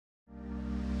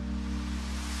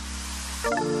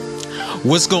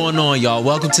What's going on, y'all?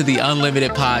 Welcome to the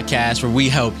Unlimited Podcast, where we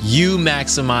help you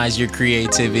maximize your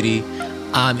creativity.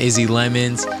 I'm Izzy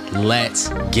Lemons. Let's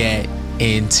get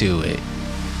into it.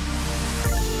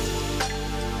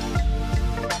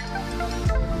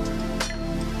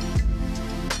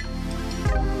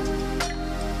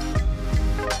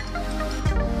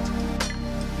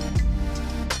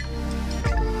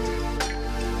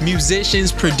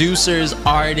 Musicians, producers,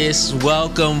 artists,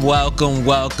 welcome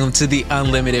to the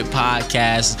Unlimited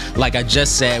Podcast. Like I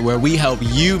just said, where we help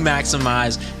you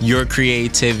maximize your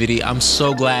creativity. I'm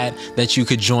so glad that you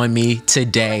could join me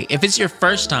today. If it's your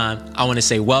first time, I want to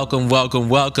say welcome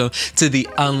to the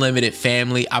Unlimited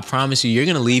family. I promise you're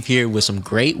going to leave here with some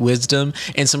great wisdom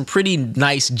and some pretty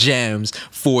nice gems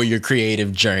for your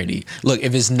creative journey. Look,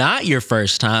 if it's not your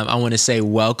first time, I want to say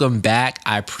welcome back.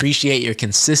 I appreciate your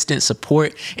consistent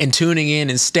support and tuning in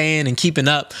and staying and keeping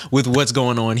up with what's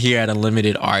going on here at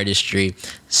Unlimited Artistry.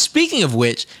 Speaking of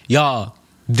which, y'all,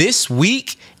 this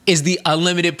week is the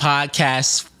Unlimited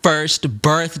Podcast's first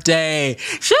birthday.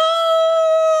 Shoo!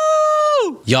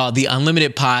 Y'all, the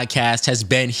Unlimited Podcast has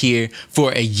been here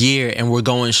for a year and we're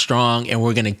going strong and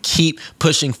we're going to keep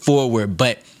pushing forward.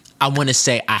 But I want to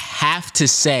say, I have to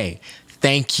say,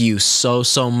 thank you so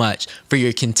much for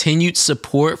your continued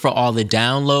support, for all the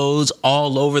downloads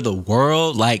all over the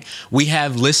world. Like, we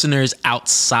have listeners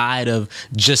outside of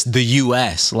just the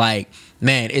US. Like,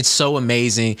 man, it's so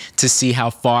amazing to see how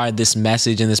far this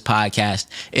message and this podcast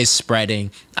is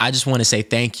spreading. I just want to say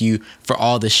thank you for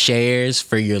all the shares,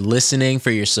 for your listening,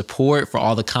 for your support, for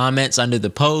all the comments under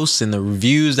the posts and the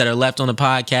reviews that are left on the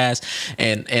podcast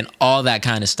and all that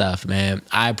kind of stuff, man.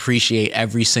 I appreciate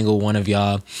every single one of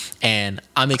y'all, and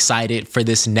I'm excited for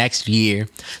this next year.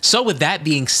 So with that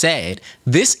being said,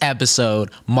 this episode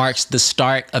marks the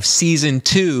start of season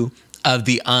 2 of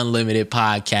the Unlimited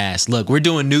Podcast. Look, we're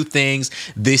doing new things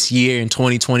this year in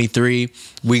 2023.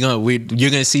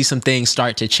 You're gonna see some things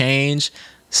start to change.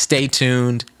 Stay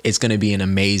tuned. It's going to be an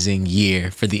amazing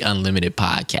year for the Unlimited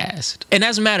Podcast. And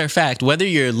as a matter of fact, whether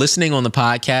you're listening on the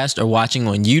podcast or watching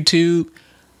on YouTube,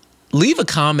 leave a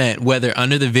comment, whether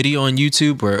under the video on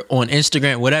YouTube or on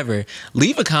Instagram, whatever.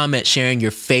 Leave a comment sharing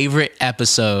your favorite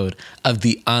episode of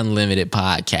the Unlimited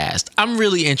Podcast. I'm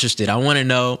really interested. I want to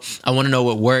know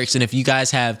what works. And if you guys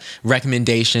have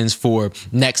recommendations for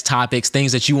next topics,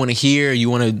 things that you want to hear, you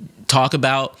want to talk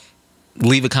about,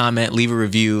 leave a comment, leave a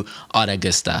review, all that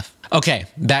good stuff. Okay,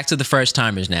 back to the first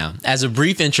timers now. As a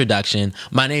brief introduction,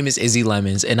 my name is Izzy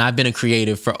Lemons, and I've been a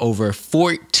creative for over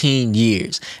 14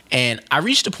 years. And I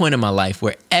reached a point in my life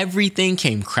where everything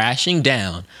came crashing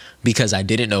down because I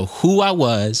didn't know who I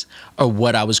was or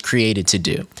what I was created to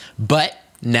do. But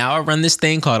now I run this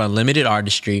thing called Unlimited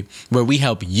Artistry, where we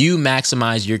help you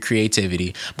maximize your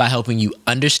creativity by helping you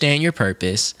understand your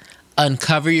purpose,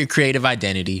 uncover your creative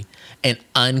identity, and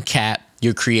uncap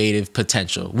your creative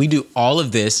potential. We do all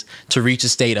of this to reach a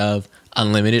state of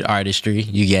unlimited artistry,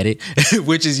 you get it,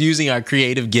 which is using our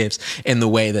creative gifts in the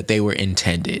way that they were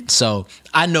intended. So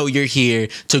I know you're here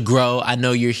to grow. I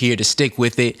know you're here to stick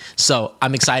with it. So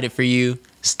I'm excited for you.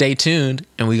 Stay tuned,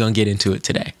 and we're going to get into it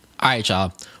today. All right,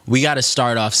 y'all. We got to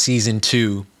start off season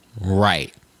 2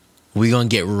 right. We're going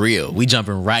to get real. We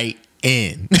jumping right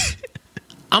in.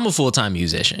 I'm a full-time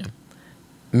musician.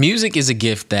 Music is a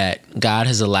gift that God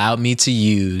has allowed me to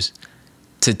use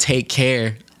to take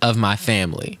care of my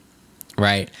family,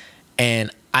 right?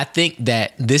 And I think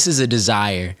that this is a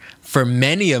desire for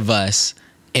many of us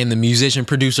in the musician,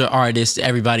 producer, artist,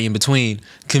 everybody in between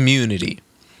community.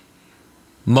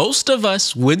 Most of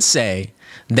us would say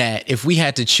that if we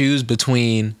had to choose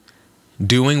between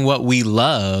doing what we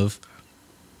love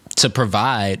to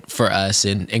provide for us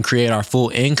and create our full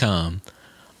income,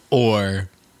 or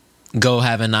go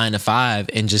have a 9-to-5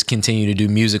 and just continue to do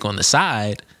music on the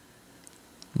side,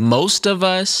 most of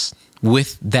us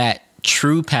with that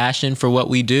true passion for what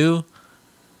we do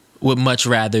would much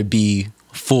rather be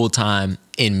full-time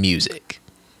in music.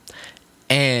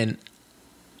 And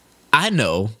I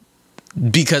know,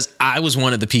 because I was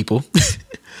one of the people,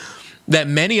 that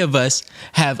many of us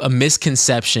have a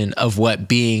misconception of what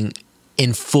being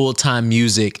in full-time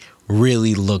music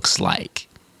really looks like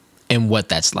and what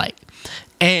that's like.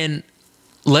 And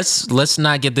let's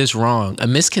not get this wrong. A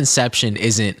misconception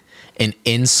isn't an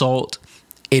insult.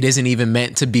 It isn't even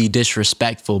meant to be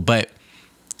disrespectful, but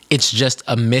it's just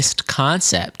a missed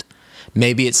concept.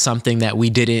 Maybe it's something that we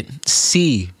didn't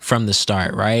see from the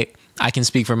start, right? I can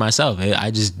speak for myself. I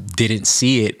just didn't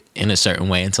see it in a certain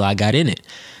way until I got in it.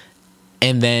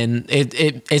 And then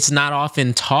it's not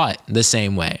often taught the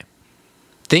same way.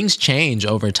 Things change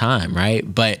over time, right?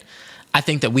 But I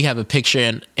think that we have a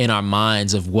picture in our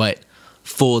minds of what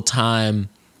full-time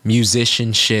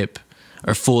musicianship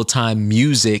or full-time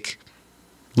music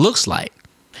looks like.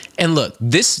 And look,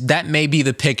 that may be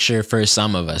the picture for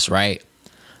some of us, right?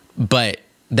 But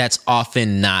that's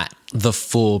often not the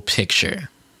full picture,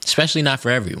 especially not for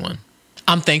everyone.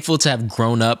 I'm thankful to have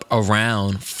grown up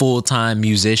around full-time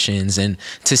musicians and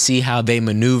to see how they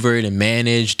maneuvered and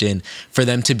managed, and for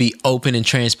them to be open and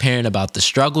transparent about the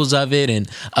struggles of it and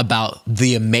about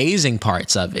the amazing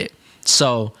parts of it.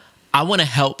 So I want to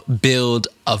help build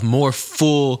a more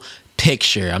full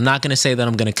picture. I'm not going to say that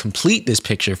I'm going to complete this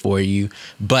picture for you,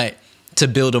 but to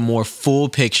build a more full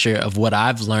picture of what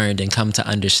I've learned and come to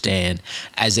understand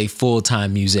as a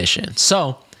full-time musician.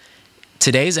 So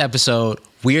today's episode,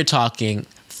 we are talking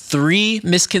 3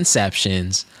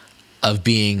 misconceptions of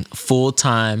being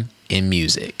full-time in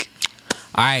music.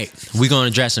 All right, we're going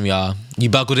to address them, y'all. You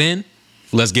buckled in?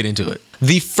 Let's get into it.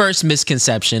 The first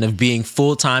misconception of being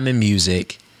full-time in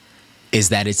music is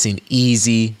that it's an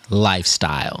easy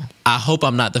lifestyle. I hope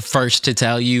I'm not the first to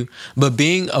tell you, but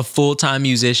being a full-time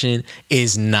musician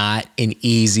is not an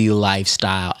easy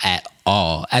lifestyle at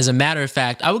all. As a matter of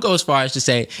fact, I would go as far as to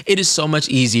say it is so much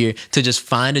easier to just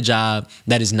find a job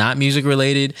that is not music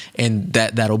related and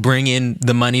that'll bring in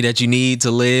the money that you need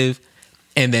to live,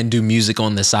 and then do music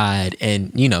on the side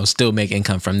and, you know, still make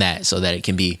income from that so that it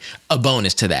can be a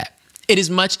bonus to that. It is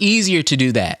much easier to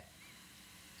do that.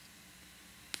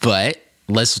 But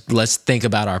let's think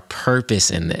about our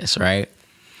purpose in this, right?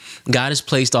 God has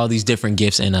placed all these different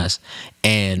gifts in us.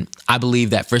 And I believe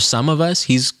that for some of us,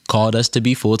 he's called us to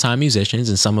be full-time musicians,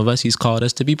 and some of us, he's called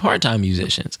us to be part-time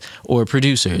musicians or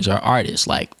producers or artists,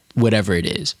 like whatever it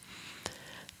is.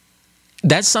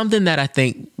 That's something that I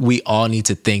think we all need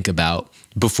to think about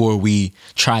before we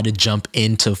try to jump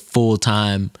into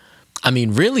full-time. I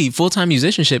mean, really, full-time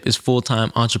musicianship is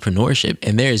full-time entrepreneurship,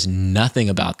 and there is nothing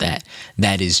about that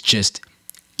is just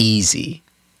easy,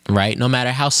 right? No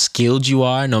matter how skilled you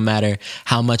are, no matter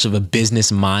how much of a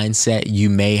business mindset you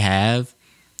may have,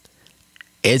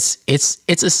 it's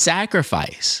a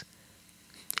sacrifice.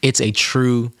 It's a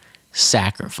true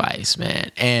sacrifice,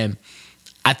 man. And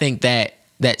I think that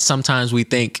sometimes we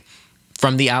think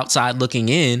from the outside looking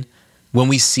in, when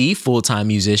we see full-time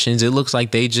musicians, it looks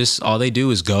like all they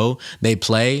do is go, they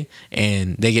play,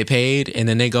 and they get paid, and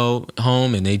then they go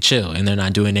home and they chill, and they're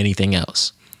not doing anything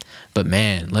else. But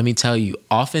man, let me tell you,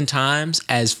 oftentimes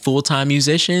as full-time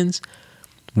musicians,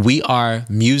 we are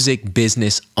music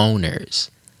business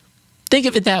owners. Think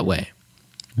of it that way.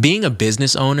 Being a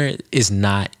business owner is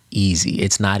not easy.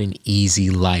 It's not an easy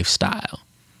lifestyle.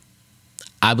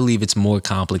 I believe it's more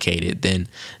complicated than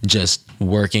just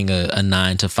working a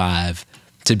 9-to-5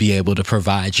 to be able to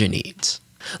provide your needs.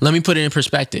 Let me put it in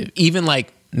perspective. Even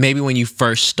like maybe when you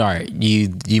first start,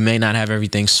 you may not have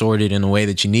everything sorted in the way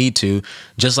that you need to.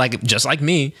 Just like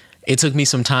me, it took me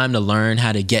some time to learn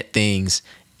how to get things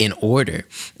in order.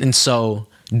 And so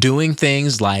doing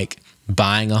things like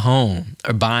buying a home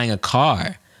or buying a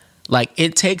car, like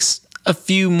it takes a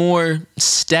few more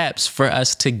steps for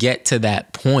us to get to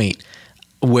that point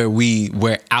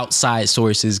where outside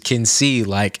sources can see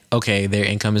like, okay, their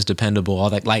income is dependable, all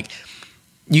that. Like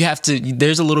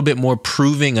there's a little bit more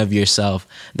proving of yourself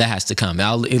that has to come.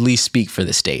 I'll at least speak for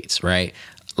the States, right?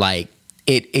 Like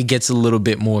it gets a little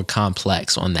bit more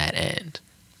complex on that end.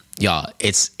 Y'all,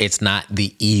 it's not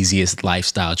the easiest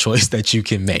lifestyle choice that you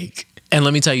can make. And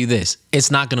let me tell you this,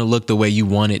 it's not going to look the way you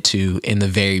want it to in the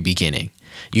very beginning.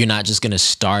 You're not just going to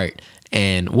start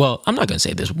and, well, I'm not going to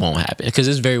say this won't happen because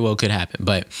this very well could happen.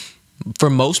 But for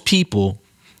most people,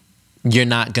 you're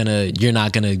not going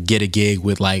to get a gig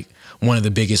with like one of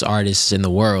the biggest artists in the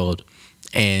world,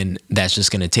 and that's just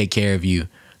going to take care of you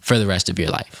for the rest of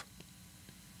your life.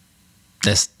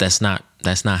 That's not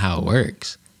how it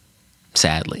works,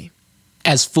 sadly.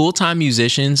 As full-time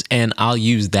musicians, and I'll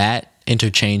use that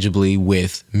interchangeably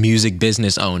with music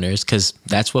business owners because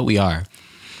that's what we are.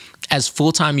 As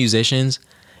full-time musicians,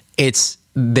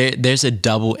 there's a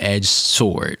double-edged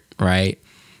sword, right?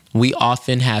 We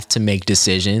often have to make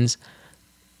decisions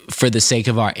for the sake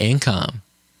of our income.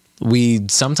 We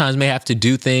sometimes may have to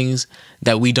do things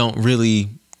that we don't really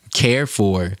care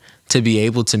for to be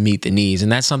able to meet the needs.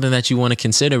 And that's something that you want to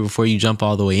consider before you jump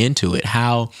all the way into it.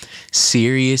 How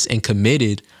serious and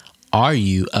committed are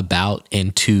you about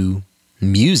into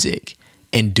music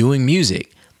and doing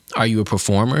music? Are you a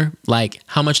performer? Like,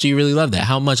 how much do you really love that?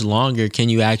 How much longer can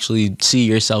you actually see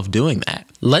yourself doing that?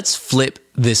 Let's flip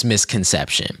this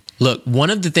misconception. Look, one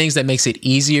of the things that makes it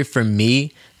easier for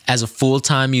me as a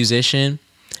full-time musician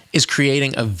is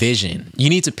creating a vision. You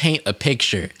need to paint a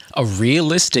picture, a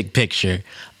realistic picture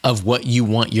of what you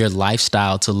want your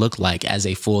lifestyle to look like as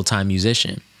a full-time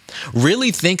musician.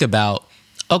 Really think about,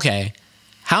 okay,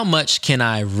 how much can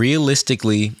I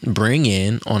realistically bring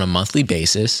in on a monthly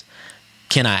basis?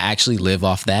 Can I actually live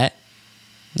off that?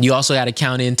 You also got to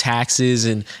count in taxes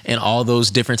and all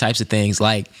those different types of things.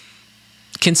 Like,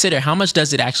 consider how much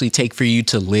does it actually take for you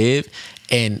to live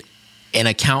and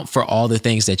account for all the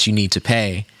things that you need to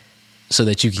pay so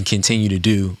that you can continue to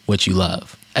do what you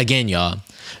love. Again, y'all,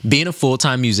 being a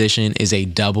full-time musician is a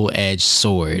double-edged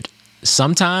sword.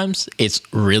 Sometimes it's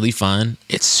really fun.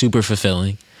 It's super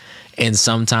fulfilling. And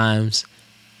sometimes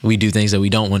we do things that we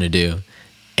don't want to do,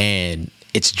 and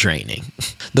it's draining.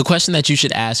 The question that you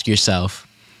should ask yourself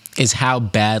is, how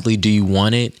badly do you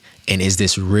want it? And is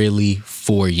this really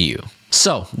for you?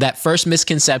 So that first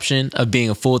misconception of being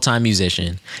a full-time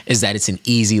musician is that it's an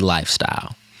easy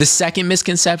lifestyle. The second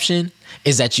misconception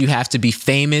is that you have to be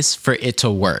famous for it to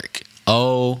work.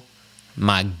 Oh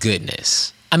my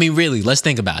goodness. I mean, really, let's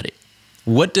think about it.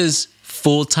 What does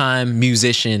full-time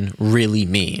musician really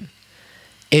mean?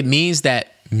 It means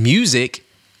that music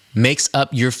makes up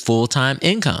your full-time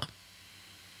income.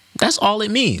 That's all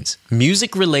it means.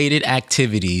 Music-related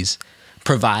activities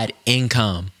provide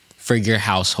income for your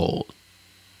household.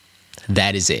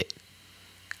 That is it.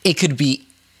 It could be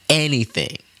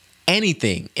anything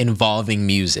involving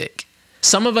music.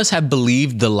 Some of us have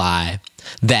believed the lie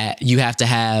that you have to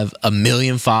have 1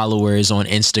 million followers on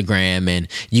Instagram and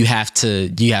you have to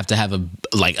have a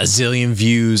zillion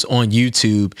views on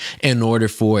YouTube in order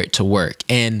for it to work.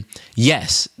 And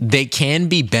yes, they can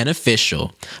be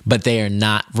beneficial, but they are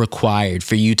not required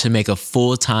for you to make a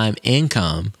full-time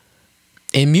income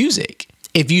in music.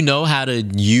 If you know how to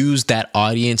use that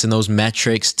audience and those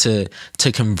metrics to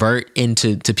convert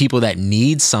into people that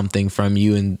need something from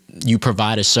you, and you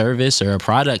provide a service or a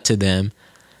product to them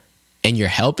and you're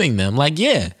helping them, like,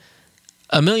 yeah,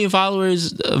 1 million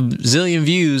followers, a zillion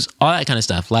views, all that kind of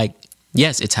stuff. Like,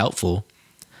 yes, it's helpful,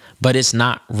 but it's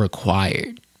not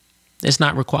required. It's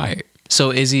not required.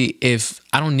 So Izzy, if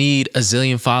I don't need a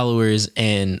zillion followers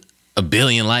and 1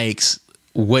 billion likes,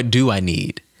 what do I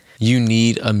need? You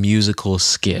need a musical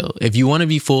skill. If you want to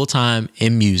be full-time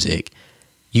in music,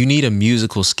 you need a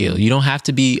musical skill. You don't have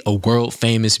to be a world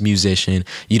famous musician.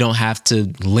 You don't have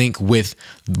to link with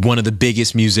one of the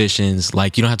biggest musicians.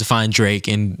 Like, you don't have to find Drake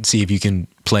and see if you can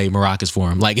play maracas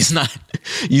for him. Like, it's not,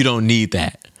 you don't need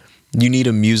that. You need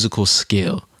a musical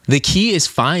skill. The key is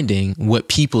finding what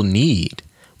people need.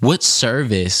 What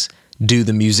service do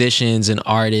the musicians and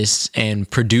artists and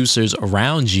producers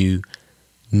around you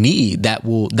need that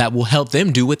will help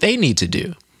them do what they need to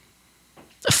do?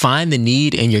 Find the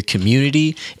need in your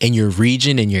community, in your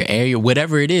region, in your area,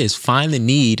 whatever it is. Find the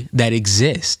need that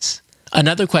exists.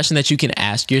 Another question that you can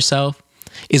ask yourself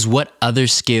is, what other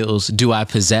skills do I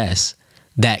possess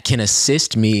that can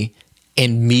assist me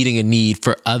in meeting a need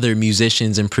for other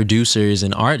musicians and producers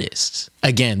and artists?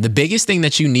 Again, the biggest thing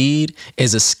that you need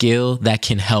is a skill that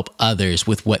can help others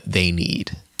with what they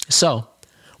need. So,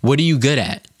 what are you good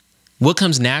at? What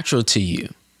comes natural to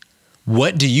you?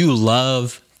 What do you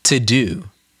love to do?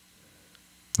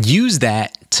 Use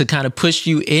that to kind of push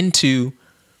you into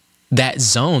that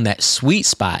zone, that sweet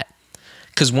spot.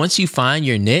 Because once you find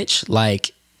your niche,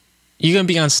 like, you're going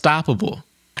to be unstoppable.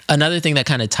 Another thing that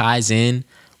kind of ties in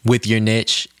with your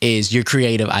niche is your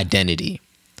creative identity.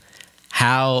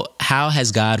 How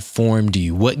has God formed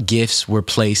you? What gifts were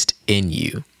placed in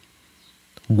you?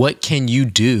 What can you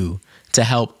do to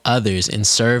help others and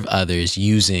serve others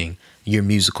using your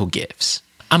musical gifts?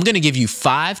 I'm going to give you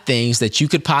 5 things that you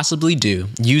could possibly do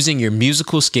using your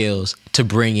musical skills to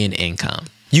bring in income.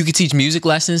 You could teach music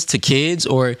lessons to kids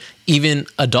or even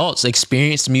adults,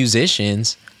 experienced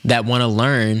musicians that want to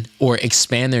learn or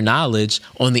expand their knowledge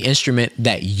on the instrument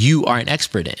that you are an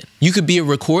expert in. You could be a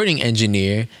recording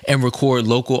engineer and record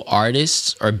local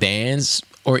artists or bands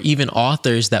or even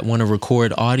authors that want to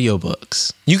record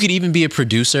audiobooks. You could even be a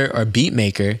producer or beat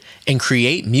maker and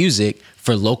create music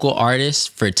for local artists,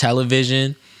 for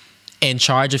television, and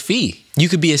charge a fee. You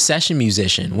could be a session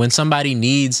musician. When somebody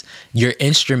needs your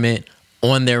instrument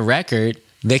on their record,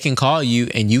 they can call you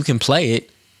and you can play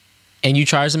it and you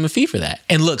charge them a fee for that.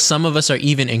 And look, some of us are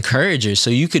even encouragers.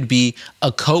 So you could be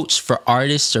a coach for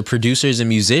artists or producers and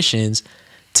musicians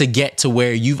to get to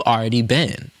where you've already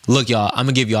been. Look, y'all, I'm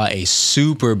gonna give y'all a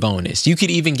super bonus. You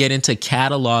could even get into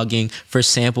cataloging for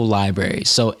sample libraries.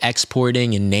 So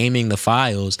exporting and naming the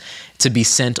files to be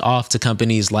sent off to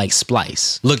companies like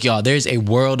Splice. Look, y'all, there's a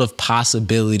world of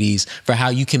possibilities for how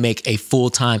you can make a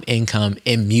full-time income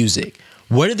in music.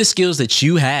 What are the skills that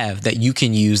you have that you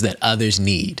can use that others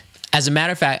need? As a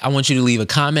matter of fact, I want you to leave a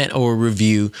comment or a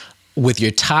review with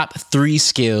your top 3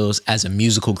 skills as a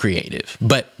musical creative.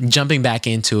 But jumping back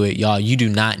into it, y'all, you do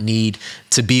not need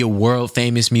to be a world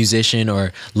famous musician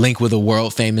or link with a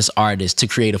world famous artist to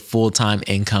create a full-time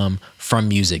income from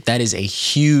music. That is a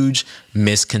huge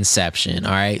misconception.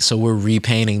 All right. So we're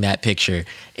repainting that picture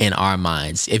in our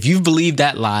minds. If you've believed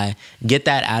that lie, get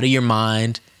that out of your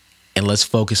mind and let's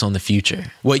focus on the future.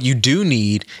 What you do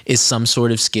need is some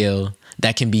sort of skill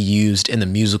that can be used in the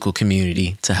musical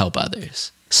community to help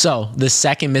others. So the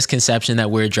second misconception that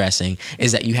we're addressing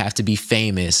is that you have to be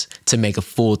famous to make a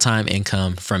full-time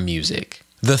income from music.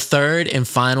 The third and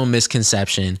final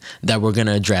misconception that we're going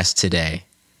to address today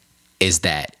is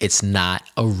that it's not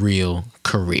a real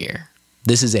career.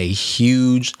 This is a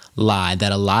huge lie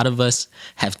that a lot of us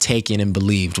have taken and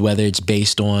believed, whether it's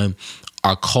based on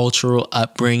our cultural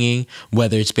upbringing,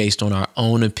 whether it's based on our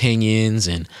own opinions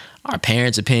and our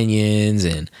parents' opinions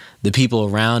and the people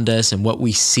around us and what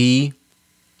we see.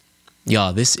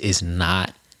 Y'all, this is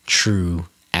not true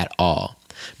at all.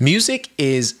 Music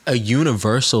is a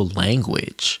universal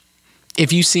language.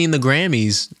 If you've seen the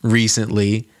Grammys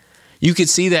recently, you could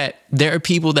see that there are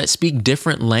people that speak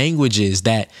different languages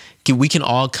that we can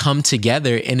all come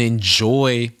together and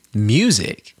enjoy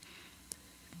music.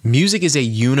 Music is a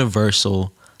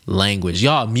universal language.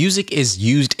 Y'all, music is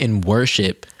used in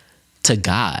worship to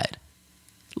God.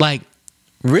 Like,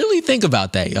 really think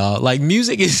about that, y'all. Like,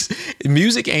 music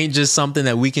ain't just something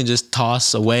that we can just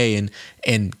toss away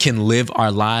and can live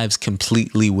our lives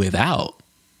completely without.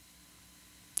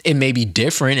 It may be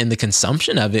different and the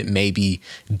consumption of it may be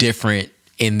different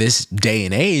in this day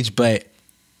and age, but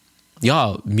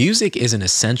y'all, music is an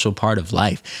essential part of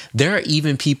life. There are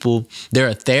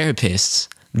therapists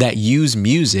that use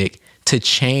music to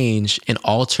change and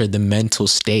alter the mental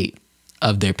state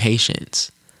of their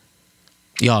patients.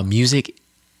 Y'all, music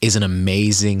is an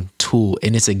amazing tool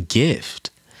and it's a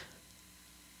gift.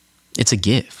 It's a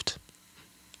gift.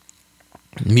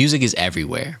 Music is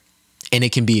everywhere and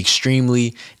it can be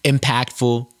extremely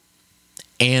impactful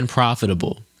and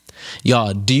profitable.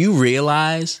 Y'all, do you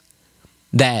realize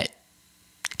that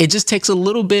it just takes a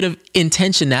little bit of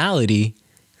intentionality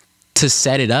to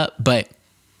set it up, but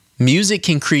music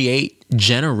can create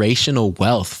generational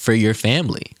wealth for your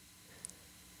family?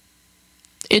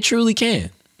 It truly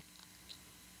can.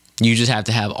 You just have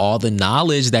to have all the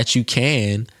knowledge that you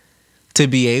can to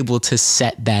be able to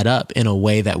set that up in a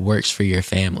way that works for your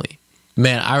family.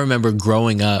 Man, I remember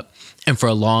growing up and for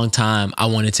a long time, I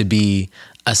wanted to be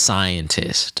a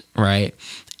scientist, right?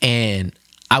 And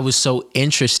I was so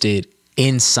interested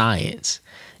in science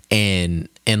and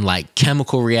like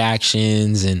chemical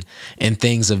reactions and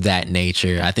things of that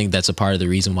nature. I think that's a part of the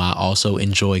reason why I also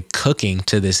enjoy cooking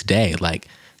to this day, like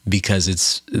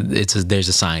because there's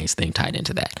a science thing tied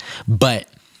into that. But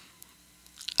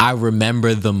I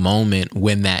remember the moment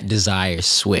when that desire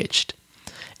switched.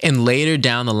 And later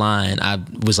down the line, I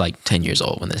was like 10 years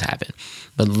old when this happened.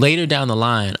 But later down the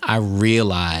line, I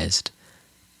realized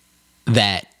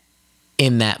that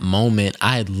in that moment,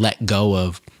 I had let go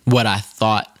of what I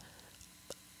thought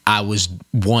I was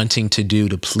wanting to do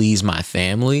to please my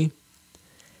family.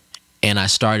 And I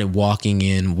started walking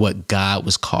in what God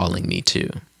was calling me to.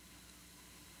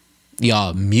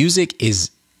 Y'all, music is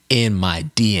in my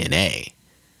DNA.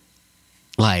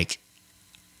 Like,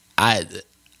 I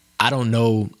don't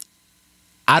know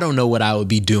what I would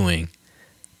be doing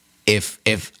if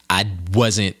I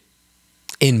wasn't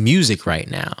in music right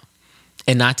now.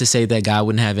 And not to say that God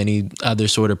wouldn't have any other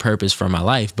sort of purpose for my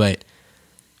life, but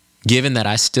given that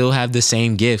I still have the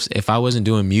same gifts, if I wasn't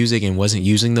doing music and wasn't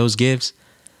using those gifts,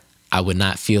 I would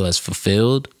not feel as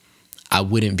fulfilled. I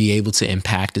wouldn't be able to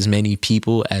impact as many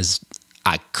people as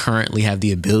I currently have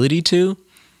the ability to.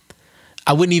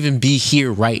 I wouldn't even be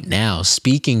here right now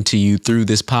speaking to you through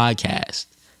this podcast.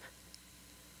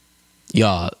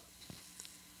 Y'all,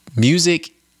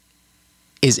 music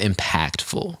is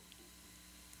impactful.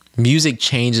 Music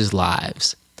changes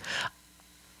lives.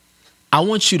 I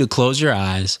want you to close your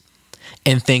eyes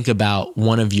and think about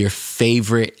one of your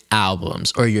favorite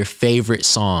albums or your favorite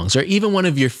songs or even one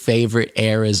of your favorite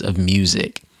eras of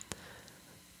music.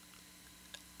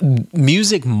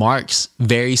 Music marks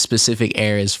very specific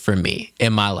eras for me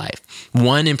in my life.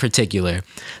 One in particular,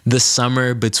 the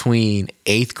summer between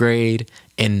 8th grade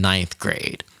and 9th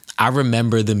grade. I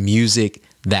remember the music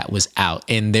that was out,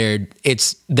 and they're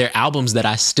albums that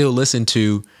I still listen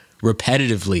to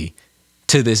repetitively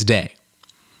to this day.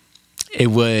 It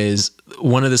was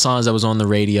one of the songs that was on the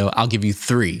radio. I'll give you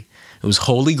 3. It was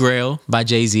Holy Grail by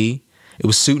Jay-Z. It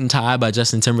was Suit and Tie by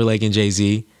Justin Timberlake and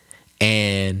Jay-Z.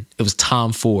 And it was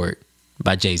Tom Ford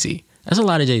by Jay-Z. That's a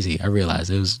lot of Jay-Z. I realized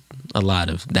there was a lot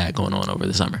of that going on over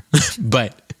the summer.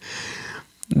 But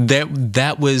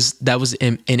that was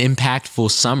an impactful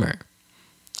summer.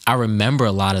 I remember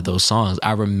a lot of those songs.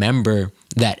 I remember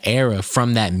that era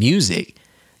from that music.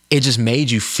 It just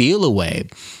made you feel a way.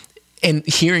 And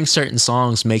hearing certain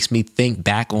songs makes me think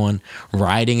back on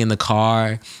riding in the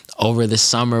car over the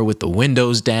summer with the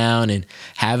windows down and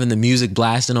having the music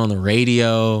blasting on the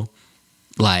radio.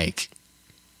 Like,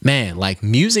 man, like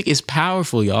music is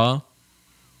powerful, y'all.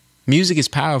 Music is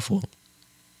powerful.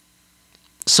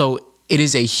 So it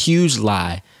is a huge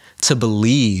lie to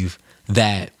believe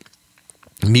that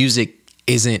music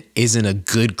isn't a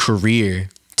good career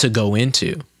to go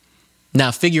into. Now,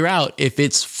 figure out if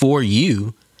it's for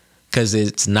you, because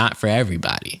it's not for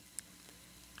everybody.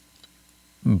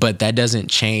 But that doesn't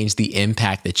change the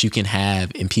impact that you can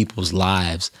have in people's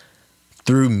lives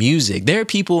through music.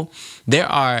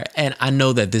 And I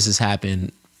know that this has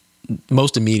happened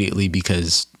most immediately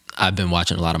because I've been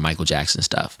watching a lot of Michael Jackson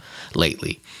stuff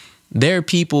lately. There are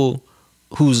people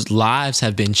whose lives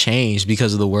have been changed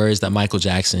because of the words that Michael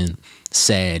Jackson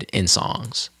said in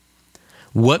songs.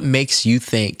 What makes you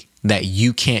think that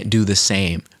you can't do the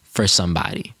same for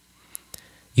somebody?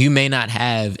 You may not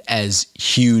have as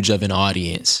huge of an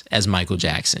audience as Michael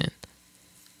Jackson,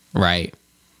 right?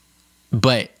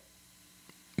 But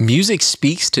music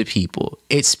speaks to people.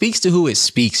 It speaks to who it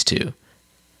speaks to.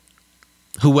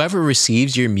 Whoever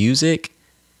receives your music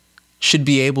should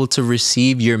be able to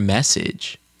receive your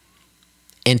message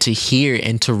and to hear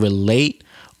and to relate,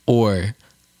 or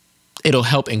it'll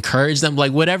help encourage them,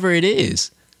 like whatever it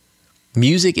is.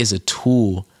 Music is a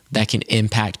tool that can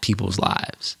impact people's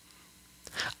lives.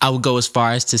 I would go as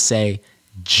far as to say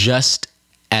just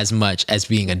as much as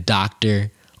being a doctor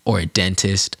or a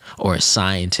dentist or a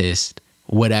scientist,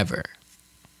 whatever.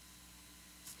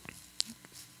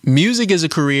 Music is a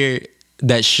career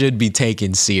that should be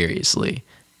taken seriously.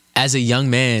 As a young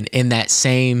man in that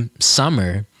same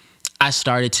summer, I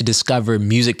started to discover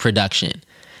music production.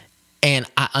 And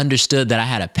I understood that I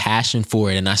had a passion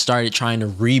for it. And I started trying to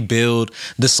rebuild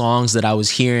the songs that I was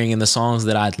hearing and the songs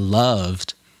that I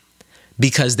loved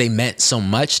because they meant so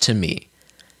much to me.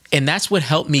 And that's what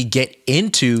helped me get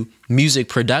into music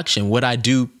production, what I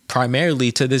do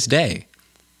primarily to this day.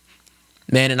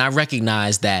 Man, and I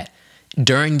recognized that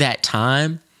during that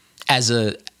time,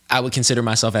 I would consider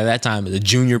myself at that time as a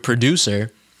junior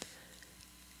producer,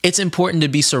 it's important to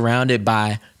be surrounded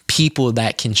by people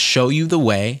that can show you the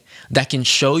way, that can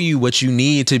show you what you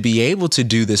need to be able to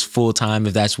do this full time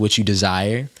if that's what you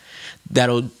desire,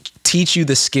 that'll teach you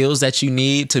the skills that you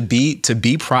need to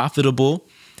be profitable,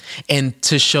 and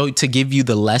to give you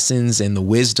the lessons and the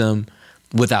wisdom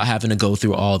without having to go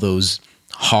through all those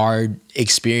hard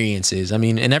experiences. I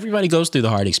mean, and everybody goes through the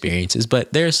hard experiences,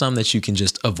 but there are some that you can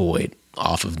just avoid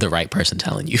off of the right person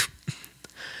telling you.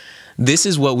 This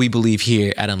is what we believe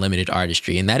here at Unlimited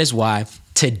Artistry, and that is why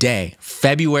today,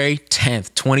 February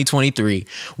 10th, 2023,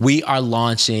 we are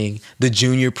launching the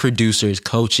Junior Producers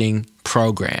Coaching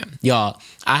Program. Y'all,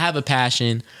 I have a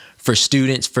passion for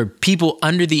students, for people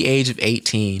under the age of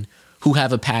 18 who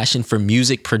have a passion for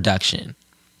music production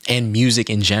and music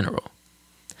in general.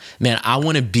 Man, I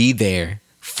want to be there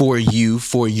for you,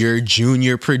 for your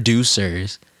junior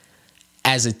producers,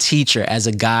 as a teacher, as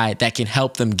a guide that can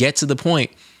help them get to the point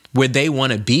where they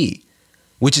want to be,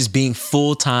 which is being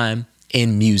full-time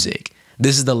in music.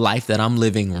 This is the life that I'm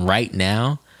living right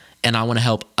now, and I want to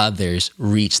help others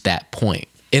reach that point.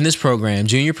 In this program,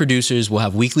 junior producers will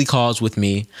have weekly calls with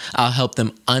me. I'll help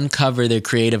them uncover their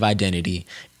creative identity,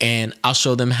 and I'll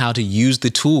show them how to use the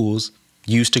tools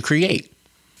used to create.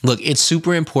 Look, it's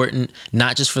super important,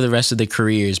 not just for the rest of their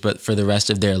careers, but for the rest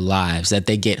of their lives, that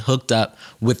they get hooked up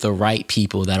with the right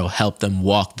people that'll help them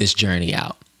walk this journey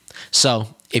out.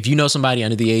 So if you know somebody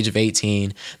under the age of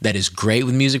 18 that is great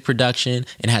with music production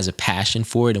and has a passion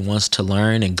for it and wants to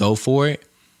learn and go for it,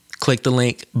 click the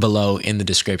link below in the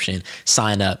description.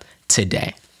 Sign up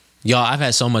today. Y'all, I've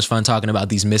had so much fun talking about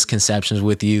these misconceptions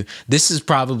with you. This is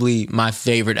probably my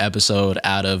favorite episode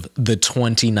out of the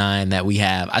 29 that we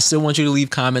have. I still want you to leave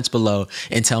comments below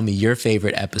and tell me your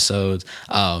favorite episodes.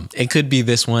 It could be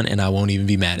this one, and I won't even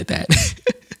be mad at that.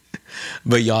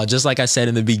 But y'all, just like I said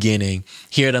in the beginning,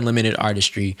 here at Unlimited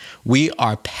Artistry, we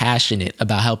are passionate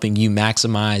about helping you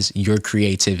maximize your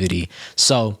creativity.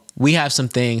 So we have some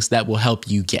things that will help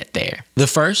you get there. The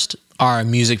first are our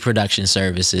music production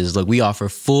services. Look, we offer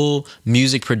full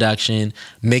music production,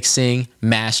 mixing,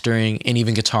 mastering, and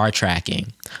even guitar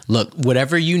tracking. Look,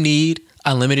 whatever you need,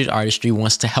 Unlimited Artistry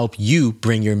wants to help you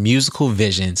bring your musical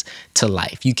visions to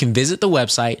life. You can visit the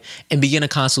website and begin a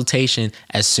consultation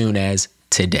as soon as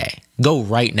today. Go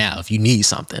right now if you need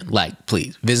something. Like,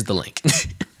 please visit the link.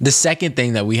 The second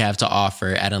thing that we have to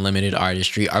offer at Unlimited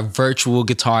Artistry are virtual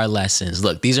guitar lessons.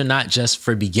 Look, these are not just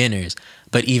for beginners,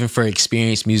 but even for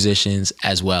experienced musicians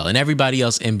as well, and everybody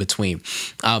else in between.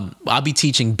 I'll be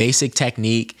teaching basic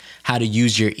technique, how to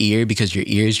use your ear, because your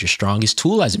ear is your strongest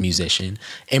tool as a musician,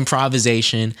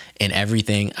 improvisation, and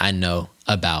everything I know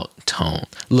about tone.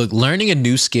 Look, learning a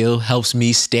new skill helps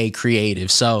me stay creative,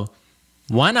 so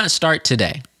why not start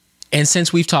today? And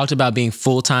since we've talked about being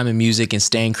full-time in music and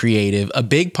staying creative, a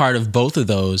big part of both of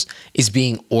those is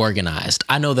being organized.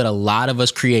 I know that a lot of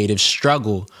us creatives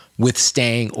struggle with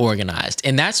staying organized,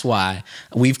 and that's why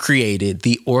we've created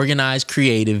the Organized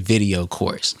Creative video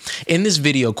course. In this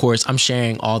video course, I'm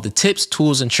sharing all the tips,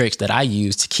 tools, and tricks that I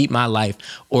use to keep my life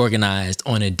organized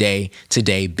on a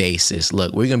day-to-day basis.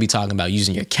 Look, we're going to be talking about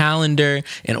using your calendar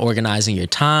and organizing your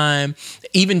time,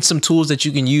 even some tools that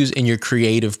you can use in your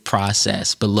creative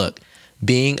process. But look,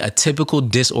 being a typical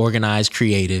disorganized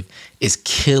creative is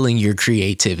killing your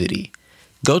creativity.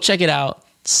 Go check it out.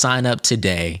 Sign up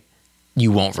today.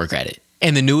 You won't regret it.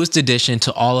 And the newest addition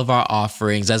to all of our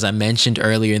offerings, as I mentioned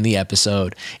earlier in the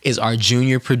episode, is our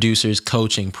Junior Producers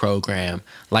Coaching Program.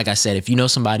 Like I said, if you know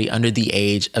somebody under the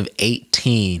age of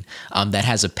 18 that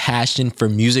has a passion for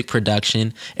music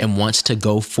production and wants to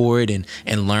go for it and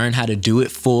learn how to do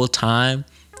it full time,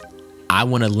 I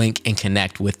want to link and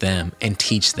connect with them and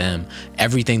teach them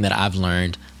everything that I've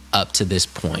learned up to this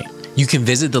point. You can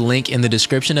visit the link in the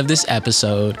description of this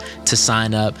episode to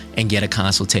sign up and get a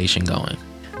consultation going.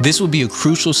 This will be a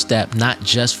crucial step, not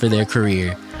just for their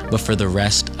career, but for the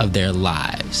rest of their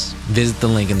lives. Visit the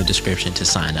link in the description to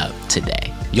sign up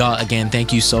today. Y'all, again,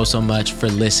 thank you so much for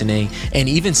listening and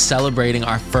even celebrating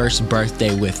our first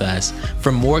birthday with us.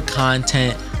 For more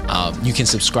content, you can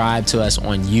subscribe to us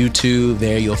on YouTube.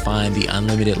 There you'll find the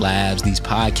Unlimited Labs, these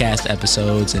podcast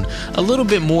episodes, and a little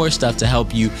bit more stuff to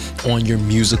help you on your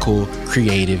musical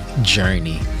creative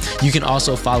journey. You can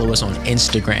also follow us on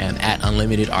Instagram at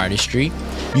Unlimited Artistry.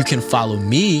 You can follow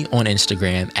me on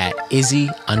Instagram at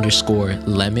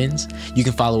Izzy_Lemons. You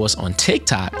can follow us on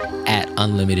TikTok at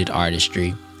Unlimited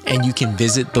Artistry. And you can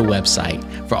visit the website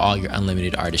for all your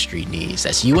Unlimited Artistry needs.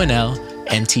 That's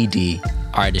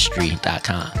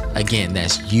UNLMTDartistry.com. Again,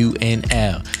 that's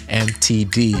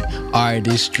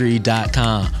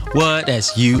UNLMTDartistry.com. What?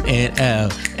 That's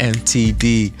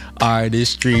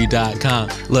UNLMTDartistry.com.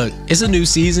 Look, it's a new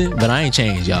season, but I ain't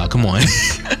changed, y'all. Come on.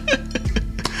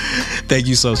 Thank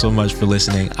you so much for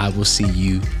listening. I will see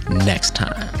you next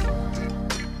time.